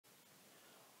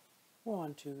We're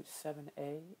on to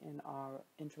 7a in our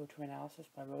Intro to Analysis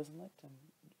by Rosenlicht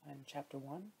in Chapter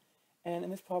 1. And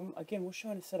in this problem, again, we're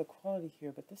showing a set equality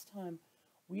here, but this time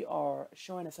we are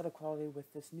showing a set equality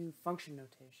with this new function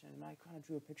notation. And I kind of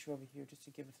drew a picture over here just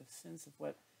to give us a sense of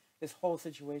what this whole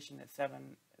situation at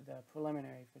 7, the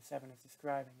preliminary for 7 is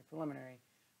describing, the preliminary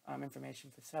information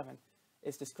for 7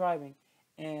 is describing.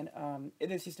 And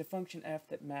it is just a function f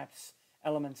that maps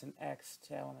elements in x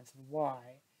to elements in y.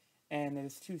 And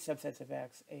there's two subsets of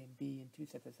x, A and B, and two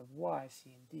subsets of y,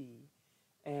 C and D.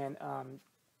 And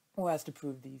we'll have to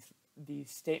prove these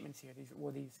statements here,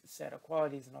 these set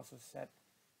equalities and also set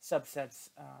subsets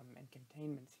and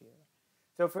containments here.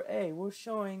 So for A, we're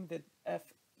showing that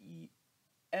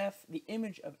the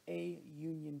image of A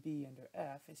union B under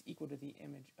F is equal to the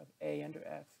image of A under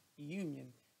F union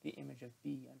the image of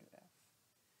B under F.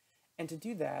 And to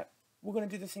do that, we're going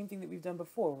to do the same thing that we've done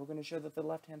before. We're going to show that the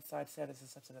left-hand side set is a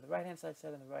subset of the right-hand side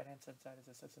set, and the right-hand side set is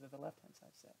a subset of the left-hand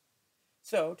side set.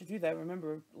 So to do that,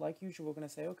 remember, like usual, we're going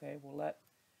to say, okay, well,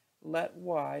 let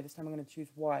y, this time I'm going to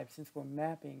choose y, since we're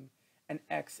mapping an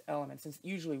x element, since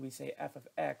usually we say f of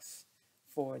x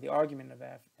for the argument of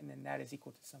f, and then that is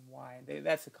equal to some y. And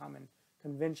that's a common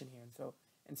convention here.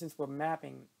 And since we're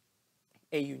mapping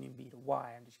A union B to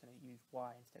y, I'm just going to use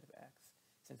y instead of x,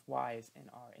 since y is in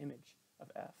our image of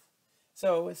f.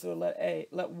 So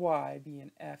let y be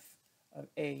an f of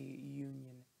A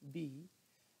union B.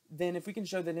 Then if we can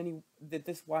show that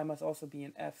this y must also be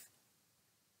an f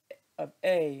of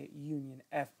A union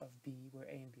f of B, where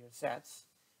A and B are sets,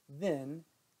 then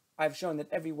I've shown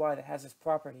that every y that has this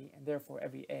property, and therefore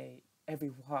every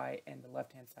y in the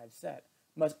left-hand side set,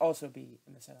 must also be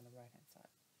in the set on the right-hand side.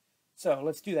 So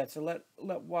let's do that. So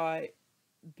let y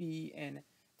be in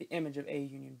the image of A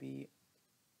union B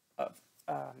of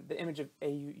the image of A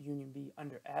union B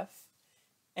under F.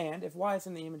 And if y is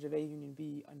in the image of A union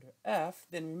B under F,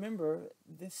 then remember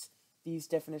these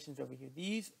definitions over here.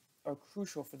 These are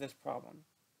crucial for this problem.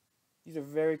 These are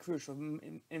very crucial.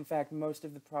 In fact, most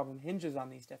of the problem hinges on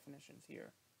these definitions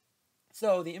here.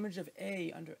 So the image of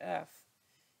A under F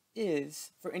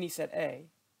is, for any set A,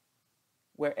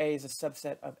 where A is a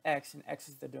subset of X and X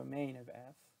is the domain of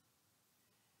F,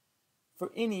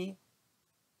 for any,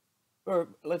 or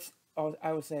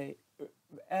I would say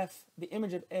F, the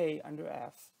image of A under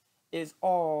F is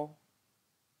all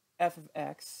F of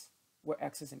X where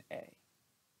X is an A.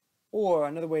 Or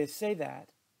another way to say that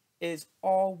is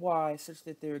all Y such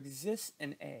that there exists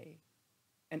an A,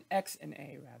 an X in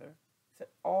A rather, so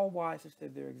all Y such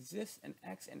that there exists an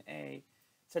X in A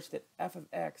such that F of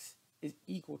X is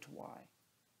equal to Y.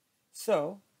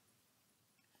 So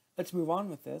let's move on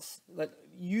with this.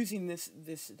 Using this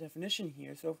definition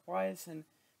here, so if Y is in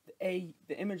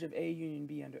the image of A union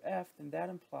B under F, then that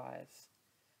implies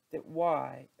that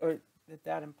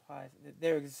that implies that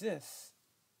there exists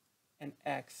an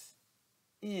X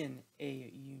in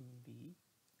A union B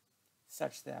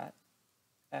such that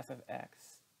F of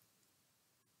X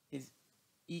is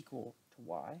equal to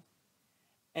Y.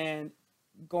 And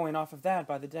going off of that,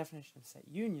 by the definition of set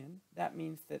union, that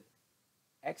means that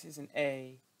X is in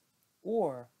A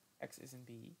or X is in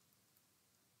B,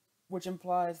 which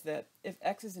implies that if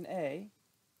X is in A,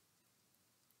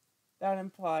 that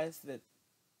implies that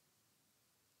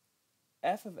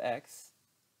F of X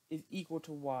is equal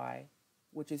to Y,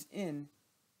 which is in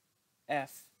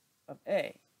F of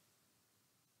A,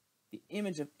 the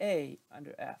image of A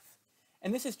under F.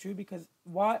 And this is true because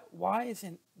y is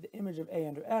in the image of A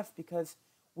under F because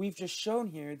we've just shown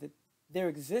here that there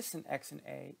exists an X in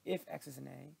A if X is in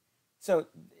A. So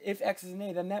if X is in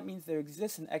A, then that means there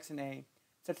exists an X in A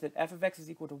such that F of X is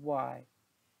equal to Y.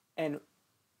 And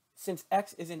since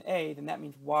X is in A, then that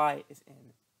means Y is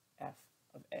in F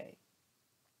of A.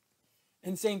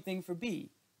 And same thing for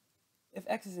B. If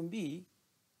X is in B,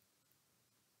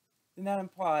 then that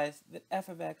implies that F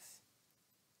of X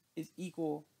is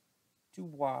equal to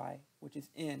Y, which is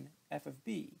in F of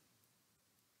B.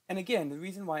 And again, the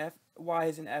reason why Y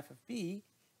is in F of B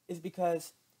is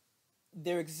because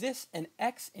there exists an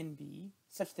X in B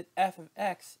such that F of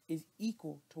X is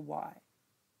equal to Y.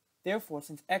 Therefore,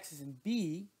 since X is in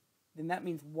B, then that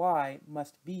means Y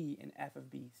must be in F of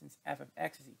B since F of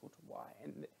X is equal to Y.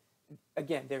 And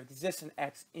again, there exists an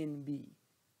X in B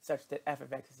such that F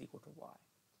of X is equal to Y.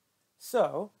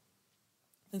 So,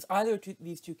 since either of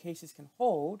these two cases can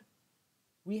hold,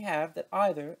 we have that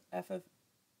either F of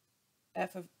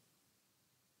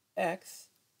X,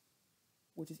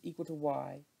 which is equal to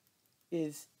Y,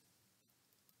 is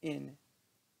in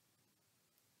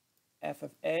F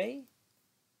of A,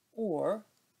 or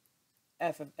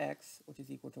F of X, which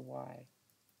is equal to Y,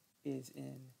 is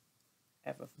in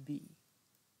F of B.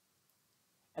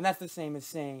 And that's the same as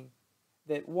saying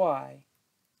that y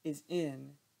is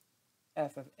in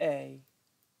f of a,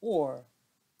 or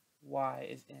y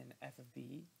is in f of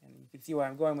b. And you can see where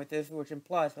I'm going with this, which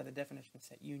implies by the definition of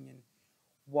set union,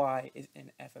 y is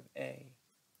in f of a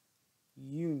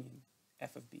union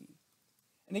f of b.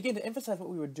 And again, to emphasize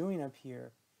what we were doing up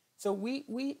here, so we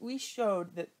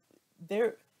showed that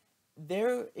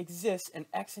there exists an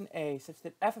x in a such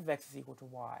that f of x is equal to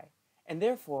y. And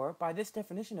therefore, by this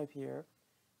definition up here,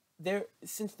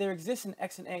 since there exists an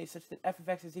x in a such that f of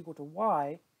x is equal to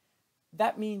y,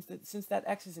 that means that since that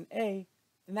x is in a,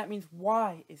 then that means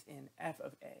y is in f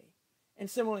of a. And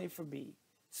similarly for b.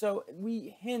 So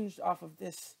we hinged off of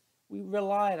this, we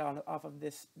relied off of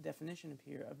this definition up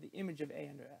here of the image of a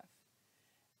under f.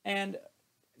 And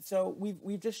so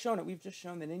we've just shown it. We've just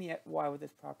shown that any y with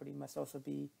this property must also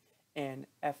be in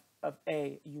f of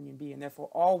a union b, and therefore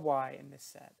all y in this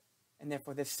set, and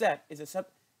therefore this set is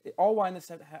all y in this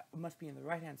set must be in the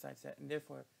right-hand side set, and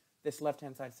therefore this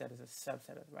left-hand side set is a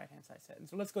subset of the right-hand side set. And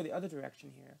so let's go the other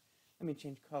direction here. Let me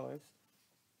change colors.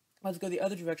 Let's go the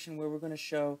other direction where we're going to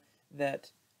show that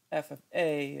f of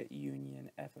a union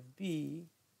f of b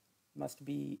must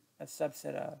be a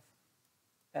subset of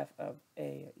f of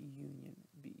a union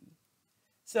b.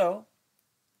 So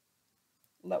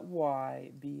let y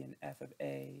be in f of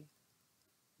a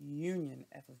union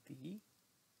f of b.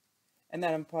 And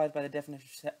that implies by the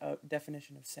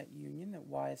definition of set union that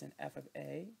y is in f of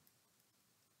a,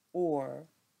 or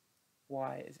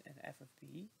y is in f of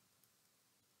b.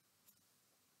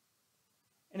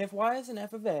 And if y is in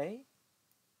f of a,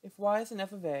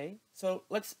 so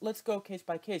let's go case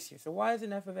by case here. So y is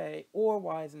in f of a, or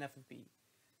y is in f of b.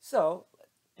 So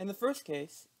in the first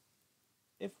case,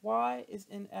 if y is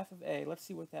in f of a, let's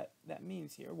see what that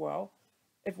means here. Well,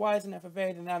 if y is in f of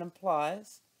a, then that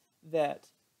implies that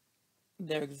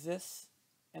there exists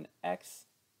an x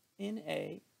in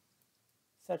a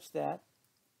such that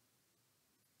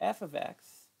f of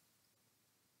x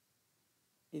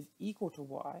is equal to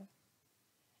y.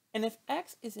 And if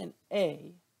x is in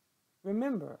a,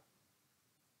 remember,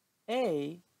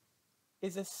 a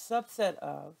is a subset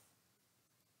of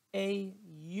a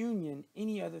union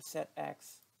any other set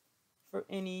x for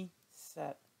any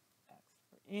set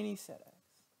x,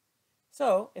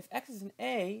 So if x is in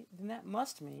a, then that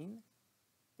must mean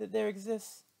that there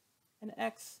exists an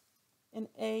x in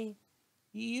a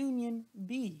union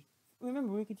b.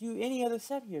 Remember, we could use any other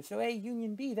set here. So a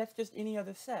union b, that's just any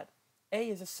other set. A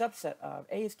is a subset of,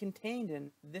 A is contained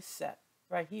in this set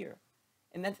right here.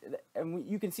 And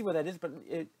you can see what that is, but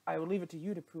I will leave it to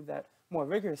you to prove that more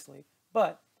rigorously.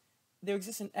 But there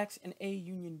exists an x in A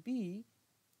union B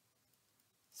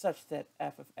such that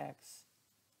f of x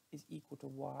is equal to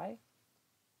y.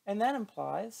 And that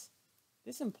implies,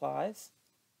 this implies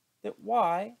that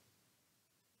y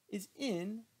is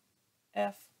in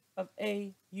f of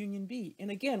A union B.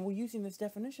 And again, we're using this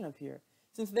definition up here.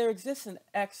 Since there exists an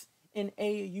x in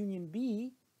A union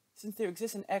B, since there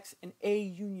exists an x in A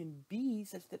union B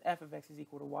such that f of x is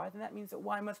equal to y, then that means that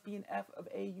y must be in f of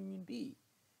A union B.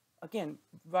 Again,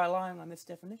 relying on this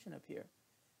definition up here.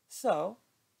 So,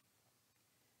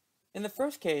 in the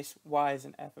first case, y is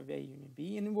in f of A union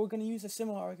B, and we're going to use a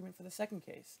similar argument for the second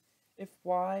case. If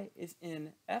y is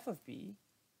in f of b,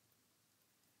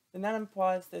 then that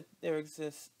implies that there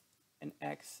exists an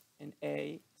x in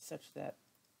A such that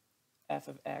f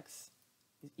of x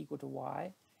is equal to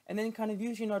y. And then kind of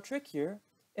using our trick here,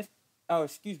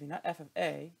 not f of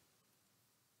a,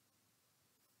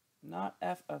 not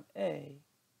f of a,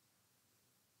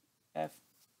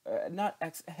 not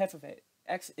x, f of a,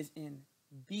 x is in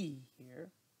b here.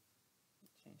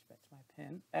 Change back to my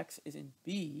pen. X is in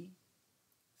b,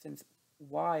 since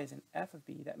y is in f of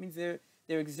b. That means there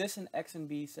exists an x in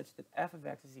b such that f of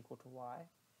x is equal to y.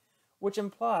 Which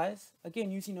implies, again,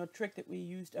 using our trick that we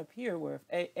used up here, where if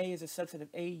A is a subset of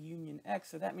A union X,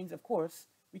 so that means, of course,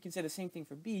 we can say the same thing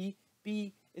for B.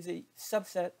 B is a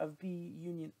subset of B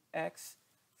union X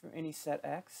for any set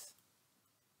X.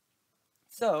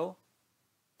 So,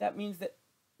 that means that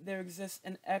there exists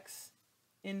an X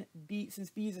in B, since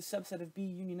B is a subset of B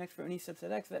union X for any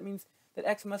subset X, that means that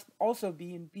X must also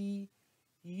be in B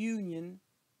union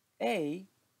A,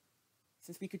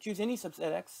 since we could choose any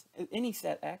subset X, any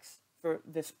set X, for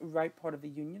this right part of the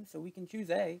union, so we can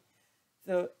choose A.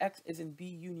 So X is in B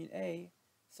union A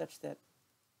such that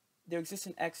there exists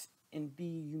an X in B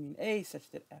union A such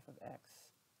that f of x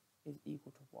is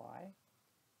equal to y.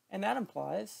 And that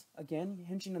implies, again,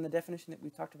 hinging on the definition that we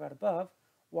talked about above,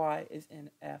 y is in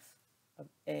f of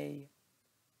A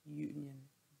union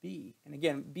B. And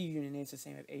again, B union A is the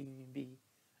same as A union B.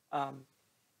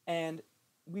 And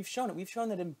we've shown it. We've shown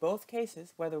that in both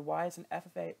cases, whether y is an f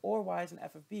of a or y is an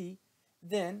f of b,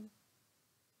 then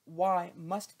y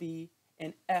must be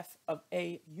an f of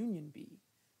a union b.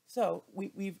 So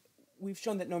we've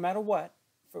shown that no matter what,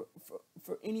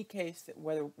 for any case, that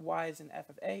whether y is an f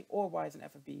of a or y is an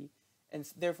f of b, and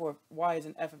therefore if y is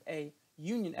an f of a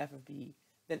union f of b,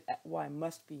 then y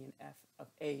must be an f of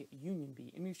a union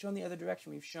b. And we've shown the other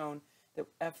direction. We've shown that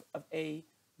f of a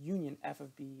union f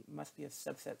of b must be a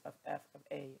subset of f of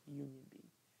a union b.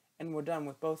 And we're done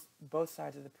with both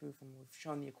sides of the proof, and we've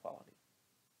shown the equality.